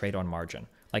just trade on margin.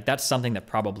 Like, that's something that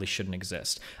probably shouldn't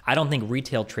exist. I don't think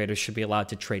retail traders should be allowed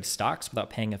to trade stocks without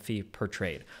paying a fee per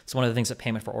trade. It's one of the things that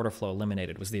payment for order flow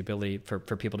eliminated, was the ability for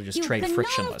people to just trade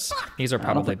frictionless. These are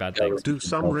probably bad things. Do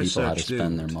some research how to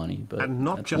spend their money, but and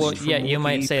not just well, yeah, you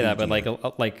might say that, but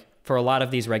like for a lot of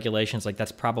these regulations, like,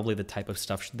 that's probably the type of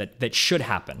stuff that should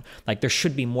happen. Like, there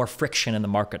should be more friction in the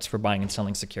markets for buying and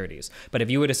selling securities. But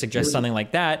if you were to suggest something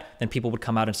like that, then people would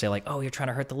come out and say, like, oh, you're trying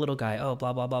to hurt the little guy. Oh,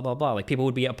 blah, blah, blah, blah, blah. Like, people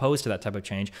would be opposed to that type of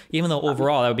change, even though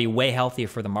overall that would be way healthier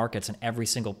for the markets and every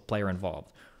single player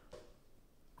involved.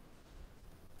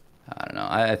 I don't know.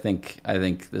 I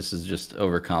think this is just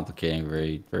overcomplicating a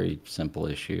very, very simple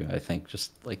issue. I think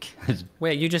just like...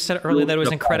 Wait, you just said earlier that it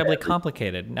was incredibly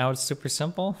complicated. Now it's super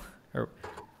simple? Or...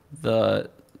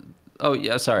 Oh,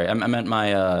 yeah, sorry. I meant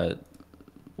my...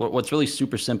 What's really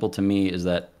super simple to me is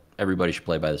that everybody should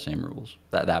play by the same rules.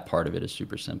 That part of it is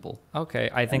super simple. Okay,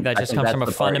 I think that just comes from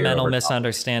a fundamental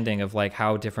misunderstanding of, like,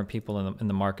 how different people in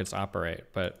the markets operate.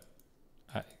 But,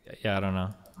 yeah, I don't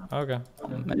know. Okay.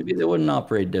 Maybe they wouldn't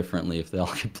operate differently if they all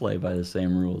could play by the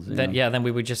same rules. Then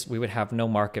we would have no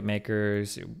market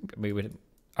makers. We would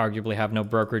arguably have no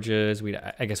brokerages.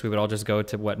 I guess we would all just go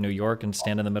to New York and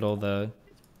stand in the middle of the...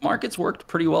 Markets worked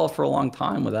pretty well for a long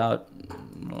time without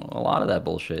a lot of that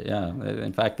bullshit. Yeah.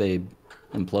 In fact, they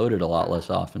imploded a lot less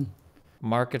often.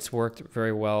 Markets worked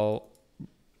very well.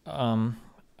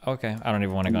 Okay, I don't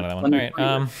even want to go to that one. All right.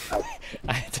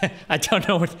 I don't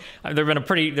know what.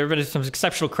 There've been some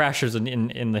exceptional crashes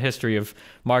in the history of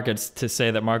markets to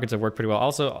say that markets have worked pretty well.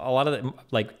 Also, a lot of the,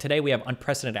 like, today we have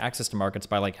unprecedented access to markets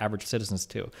by, like, average citizens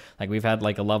too. Like, we've had,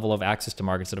 like, a level of access to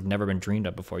markets that have never been dreamed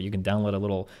of before. You can download a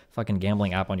little fucking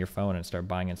gambling app on your phone and start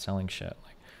buying and selling shit.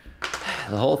 Like,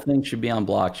 the whole thing should be on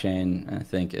blockchain. I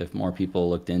think if more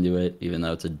people looked into it, even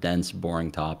though it's a dense,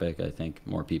 boring topic, I think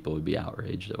more people would be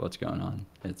outraged at what's going on.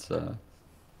 It's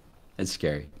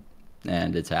scary,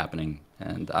 and it's happening.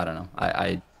 And I don't know.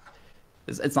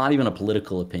 It's not even a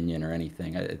political opinion or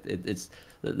anything. It's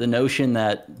the notion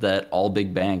that all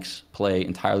big banks play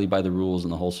entirely by the rules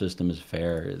and the whole system is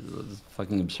fair is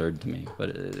fucking absurd to me. But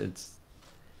it's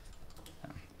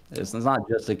not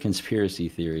just a conspiracy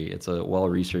theory. It's a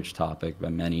well-researched topic by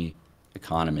many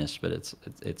economists, but it's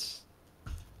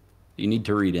you need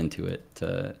to read into it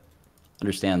to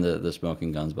understand the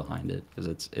smoking guns behind it,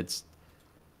 because it's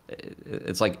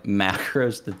like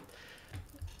macros that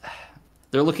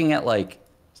they're looking at, like,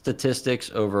 statistics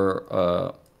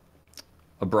over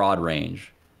a broad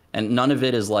range, and none of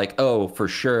it is like, oh, for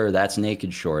sure that's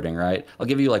naked shorting, right? I'll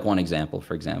give you, like, one example.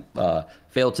 For example,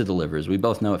 fail to delivers. We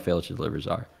both know what fail to delivers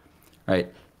are.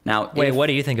 Right now, wait, what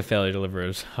do you think of failure to deliver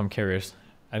is? I'm curious.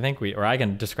 I think I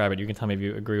can describe it. You can tell me if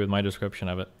you agree with my description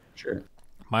of it. Sure.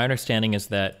 My understanding is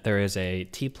that there is a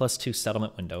T+2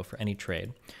 settlement window for any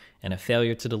trade, and a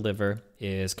failure to deliver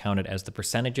is counted as the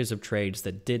percentages of trades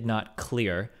that did not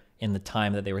clear in the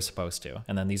time that they were supposed to.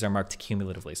 And then these are marked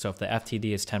cumulatively. So if the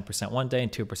FTD is 10% one day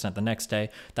and 2% the next day,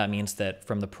 that means that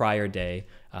from the prior day,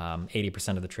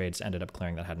 80% of the trades ended up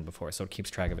clearing that hadn't before. So it keeps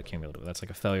track of it cumulatively. That's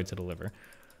like a failure to deliver.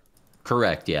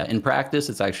 Correct, yeah. In practice,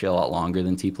 it's actually a lot longer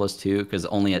than T+2 because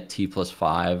only at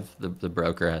T+5, the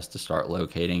broker has to start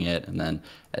locating it. And then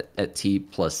at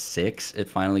T+6, it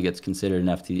finally gets considered an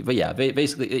FTD. But yeah,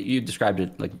 basically, you described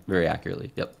it like very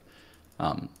accurately. Yep.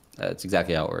 That's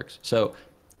exactly how it works. So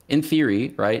in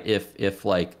theory, right, if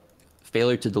like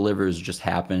failure to delivers just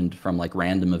happened from like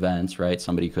random events, right?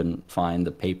 Somebody couldn't find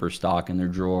the paper stock in their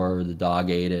drawer, or the dog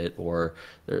ate it, or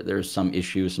there's some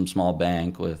issue, some small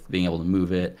bank with being able to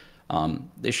move it.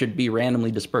 They should be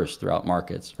randomly dispersed throughout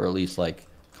markets, or at least like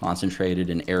concentrated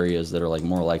in areas that are like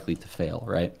more likely to fail,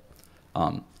 right?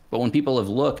 But when people have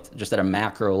looked just at a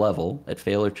macro level at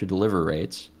failure to deliver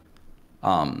rates,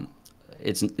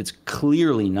 it's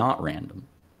clearly not random.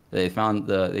 They found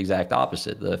the exact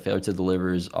opposite. The failure to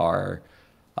delivers are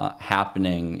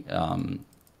happening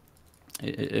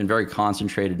in very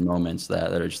concentrated moments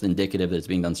that are just indicative that it's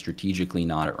being done strategically,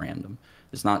 not at random.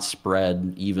 It's not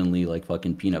spread evenly like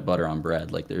fucking peanut butter on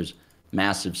bread. Like there's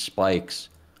massive spikes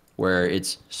where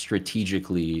it's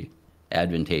strategically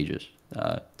advantageous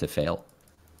to fail.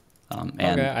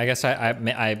 Okay, I guess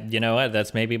I, you know what,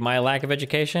 that's maybe my lack of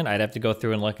education. I'd have to go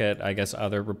through and look at, I guess,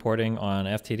 other reporting on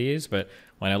FTDs. But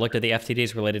when I looked at the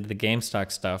FTDs related to the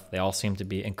GameStop stuff, they all seem to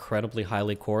be incredibly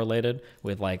highly correlated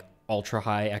with like ultra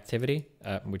high activity,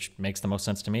 which makes the most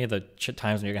sense to me. The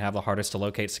times when you're gonna have the hardest to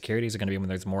locate securities are gonna be when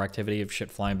there's more activity of shit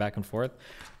flying back and forth.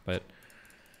 But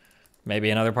maybe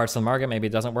in other parts of the market, maybe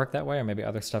it doesn't work that way, or maybe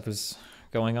other stuff is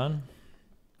going on.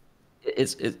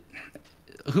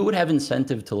 Who would have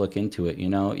incentive to look into it? You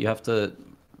know, you have to.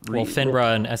 Well,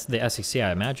 FINRA and the SEC,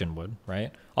 I imagine, would,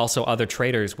 right? Also, other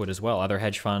traders would as well. Other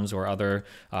hedge funds or other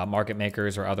market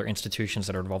makers or other institutions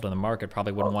that are involved in the market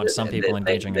probably wouldn't want some people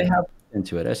engaging. They have looked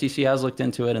into it. SEC has looked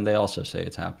into it, and they also say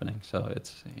it's happening. So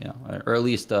it's, you know, or at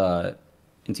least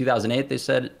in 2008 they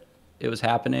said it was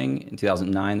happening. In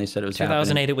 2009 they said it was happening.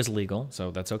 2008 it was legal,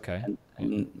 so that's okay.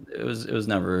 And it was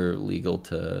never legal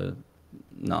to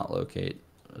not locate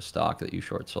a stock that you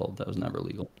short sold. That was never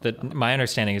legal. My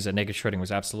understanding is that naked shorting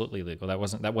was absolutely legal. That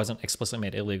wasn't explicitly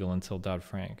made illegal until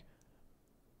Dodd-Frank.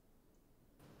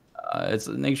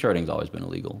 Naked shorting's always been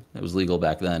illegal. It was legal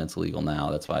back then. It's illegal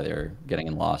now. That's why they're getting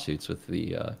in lawsuits with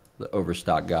the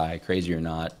overstock guy. Crazy or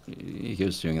not, he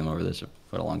was suing them over this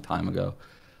quite a long time ago.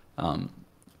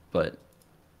 But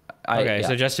okay, yeah.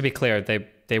 So just to be clear,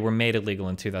 they were made illegal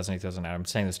in 2008, 2009. I'm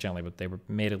saying this gently, but they were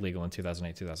made illegal in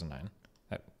 2008, 2009.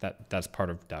 That's part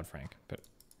of Dodd-Frank, but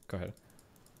go ahead.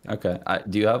 Okay.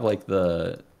 Do you have like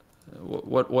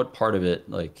what part of it,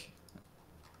 like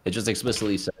it just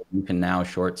explicitly says you can now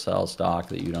short sell stock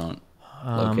that you don't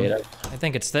locate it? I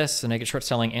think it's this, the naked short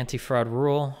selling anti-fraud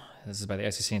rule. This is by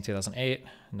the SEC in 2008,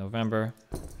 November.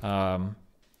 I'm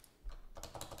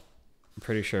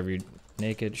pretty sure if you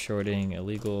naked shorting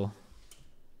illegal,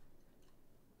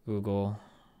 Google.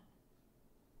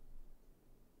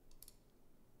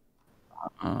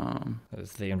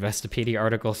 As the Investopedia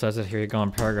article says it, here you go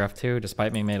in paragraph 2,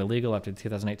 despite being made illegal after the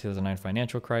 2008-2009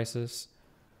 financial crisis.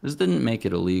 This didn't make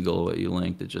it illegal, what you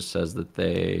linked. It just says that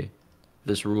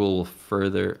this rule will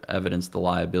further evidence the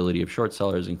liability of short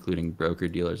sellers, including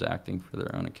broker-dealers acting for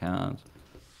their own accounts.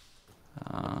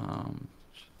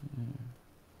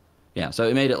 Yeah, so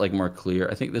it made it like more clear.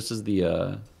 I think this is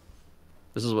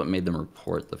what made them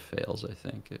report the fails, I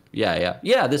think.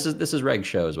 Yeah, this is Reg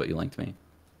Show is what you linked me.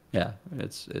 Yeah,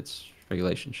 it's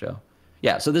regulation show.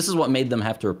 Yeah, so this is what made them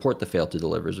have to report the fail to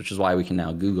delivers, which is why we can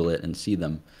now Google it and see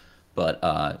them. But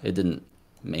it didn't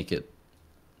make it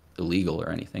illegal or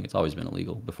anything. It's always been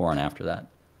illegal before and after that.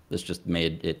 This just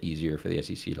made it easier for the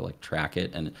SEC to like track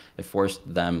it, and it forced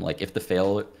them, like if the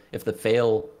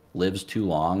fail lives too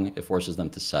long, it forces them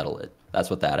to settle it. That's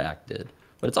what that act did.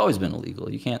 But it's always been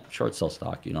illegal. You can't short sell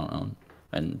stock you don't own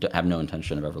and have no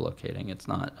intention of ever locating. It's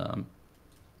not.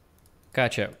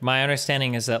 Gotcha. My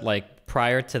understanding is that like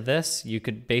prior to this, you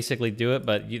could basically do it,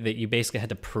 but you basically had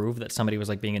to prove that somebody was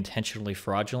like being intentionally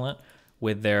fraudulent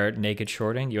with their naked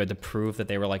shorting. You had to prove that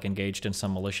they were like engaged in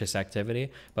some malicious activity.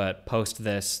 But post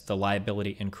this, the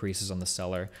liability increases on the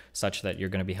seller such that you're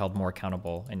going to be held more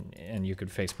accountable, and you could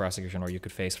face prosecution or you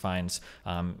could face fines.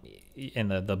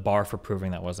 And the bar for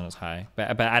proving that wasn't as high.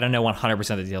 But I don't know 100%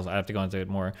 of the details. I have to go into it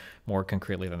more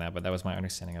concretely than that. But that was my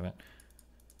understanding of it.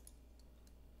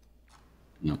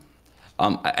 No.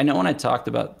 I know when I talked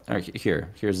about,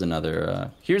 here's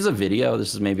another, here's a video.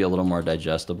 This is maybe a little more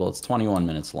digestible. It's 21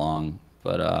 minutes long,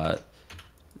 but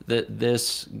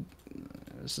this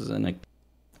is one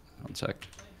sec.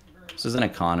 This is an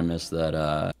economist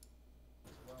that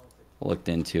looked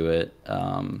into it.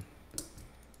 I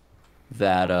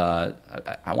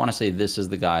want to say this is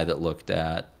the guy that looked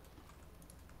at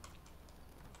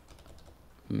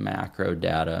macro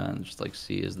data and just like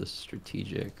see is this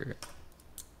strategic or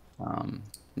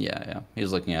yeah, he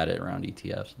was looking at it around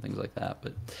ETFs and things like that.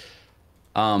 But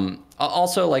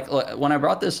also, like, when I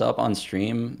brought this up on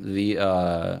stream,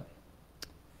 a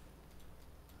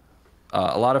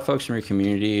lot of folks from your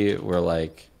community were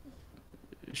like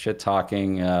shit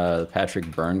talking Patrick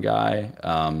Byrne guy.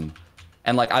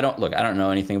 And like, I don't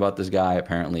know anything about this guy.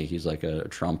 Apparently he's like a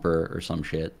Trumper or some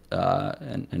shit.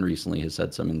 And recently has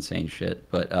said some insane shit,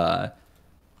 but I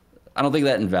don't think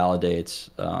that invalidates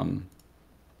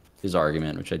his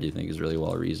argument, which I do think is really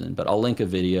well reasoned. But I'll link a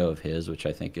video of his, which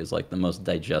I think is like the most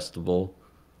digestible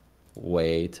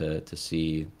way to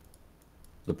see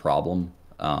the problem.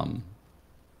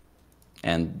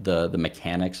 And the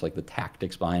mechanics, like the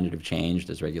tactics behind it have changed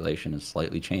as regulation has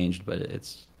slightly changed, but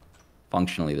it's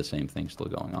functionally the same thing still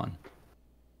going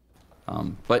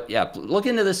on. But yeah, look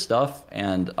into this stuff,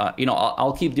 and you know,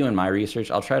 I'll keep doing my research.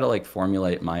 I'll try to like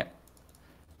formulate my,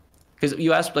 because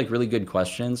you asked like really good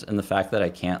questions, and the fact that I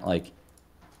can't like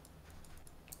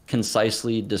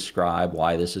concisely describe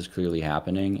why this is clearly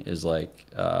happening is like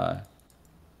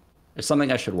it's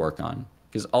something I should work on.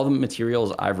 Because all the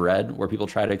materials I've read where people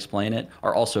try to explain it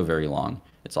are also very long.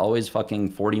 It's always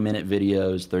fucking 40-minute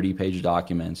videos, 30-page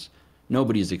documents.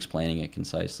 Nobody's explaining it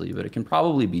concisely, but it can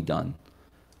probably be done.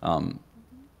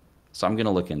 So I'm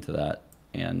gonna look into that,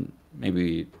 and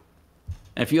maybe,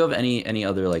 and if you have any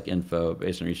other like info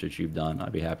based on research you've done,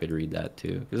 I'd be happy to read that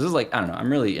too. Because this is like, I don't know, I'm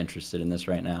really interested in this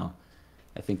right now.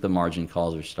 I think the margin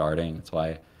calls are starting. That's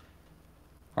why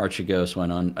Archegos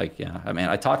went on. Like, yeah, I mean,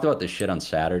 I talked about this shit on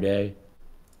Saturday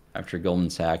after Goldman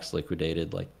Sachs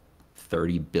liquidated like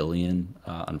 30 billion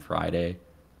on Friday.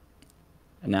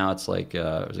 And now it's like,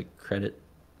 was it Credit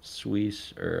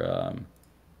Suisse or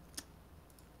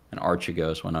and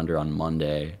Archegos went under on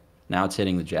Monday. Now it's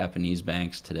hitting the Japanese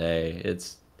banks today.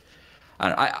 It's,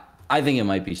 I think it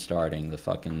might be starting the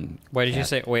fucking. Why did you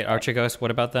say, wait, Archegos,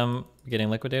 what about them getting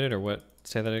liquidated or what?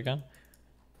 Say that again?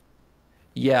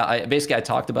 Yeah, basically I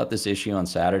talked about this issue on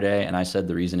Saturday, and I said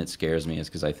the reason it scares me is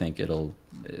because I think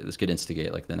this could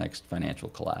instigate like the next financial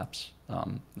collapse.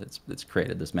 It's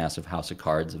created this massive house of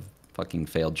cards of fucking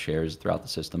failed shares throughout the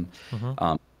system.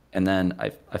 Mm-hmm. And then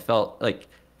I felt like,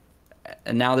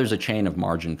 and now there's a chain of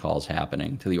margin calls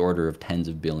happening to the order of tens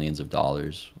of billions of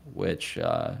dollars, which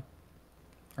are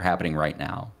happening right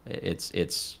now.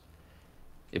 It's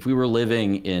if we were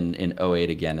living in 08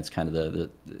 again, it's kind of a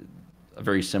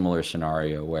very similar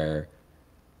scenario where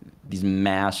these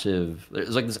massive,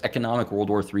 there's like this economic World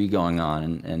War III going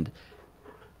on, and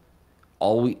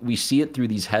all we see it through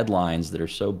these headlines that are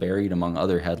so buried among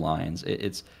other headlines.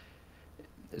 It's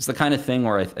the kind of thing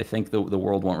where I think the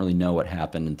world won't really know what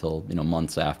happened until, you know,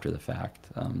 months after the fact,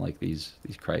 like these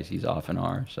crises often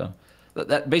are. So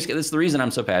that basically, that's the reason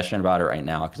I'm so passionate about it right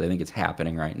now, because I think it's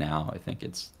happening right now. I think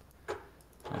it's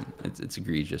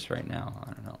egregious right now.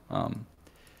 I don't know.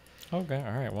 Okay,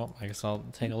 all right. Well, I guess I'll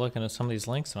take a look into some of these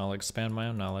links and I'll expand my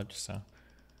own knowledge. So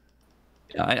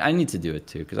yeah, I need to do it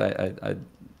too, because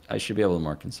I should be able to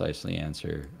more concisely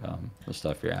answer the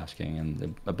stuff you're asking,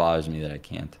 and it bothers me that I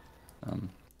can't.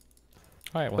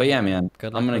 All right. Well, but yeah, man,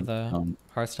 good luck with the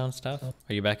Hearthstone stuff.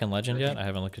 Are you back in Legend yet? I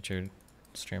haven't looked at your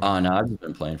stream. Oh no, I've just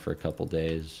been playing for a couple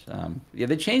days. Yeah,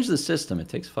 they changed the system. It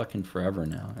takes fucking forever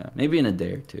now. Yeah, maybe in a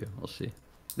day or two. We'll see.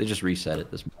 They just reset it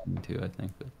this morning too, I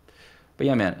think. But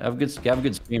yeah, man, have good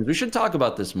streams. We should talk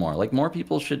about this more. Like, more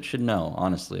people should know.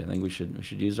 Honestly, I think we should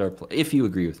use our if you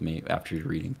agree with me after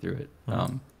reading through it.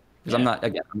 Because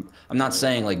I'm not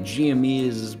saying like GME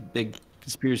is this big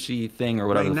conspiracy thing or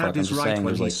whatever the fuck. I'm just saying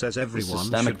there's like says everyone a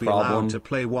systemic should be problem. allowed to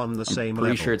play one the same I'm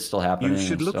pretty level. sure it's still happening. You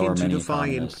should look so into many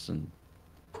defying. economists, and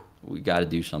we got to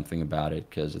do something about it,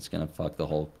 because it's gonna fuck the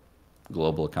whole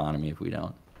global economy if we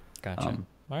don't. Gotcha. All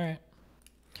right.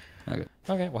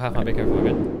 Okay, well, have fun. Be careful.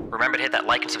 Good. Remember to hit that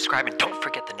like and subscribe, and don't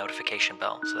forget the notification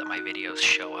bell so that my videos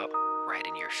show up right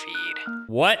in your feed.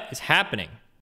 What is happening?